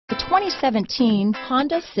2017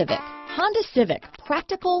 Honda Civic. Honda Civic,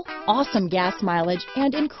 practical, awesome gas mileage,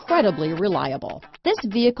 and incredibly reliable. This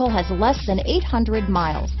vehicle has less than 800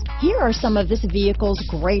 miles. Here are some of this vehicle's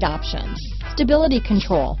great options: stability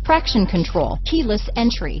control, traction control, keyless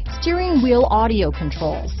entry, steering wheel audio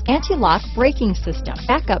controls, anti-lock braking system,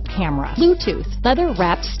 backup camera, Bluetooth,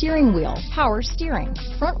 leather-wrapped steering wheel, power steering,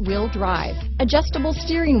 front-wheel drive, adjustable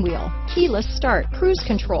steering wheel, keyless start, cruise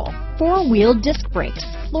control, four-wheel disc brakes,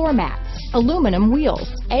 floor mats, aluminum wheels,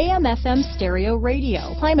 AM/FM stereo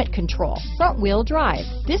radio, climate control, front-wheel drive.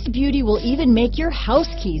 This beauty will even make your house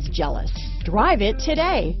keys jealous. Drive it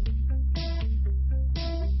today.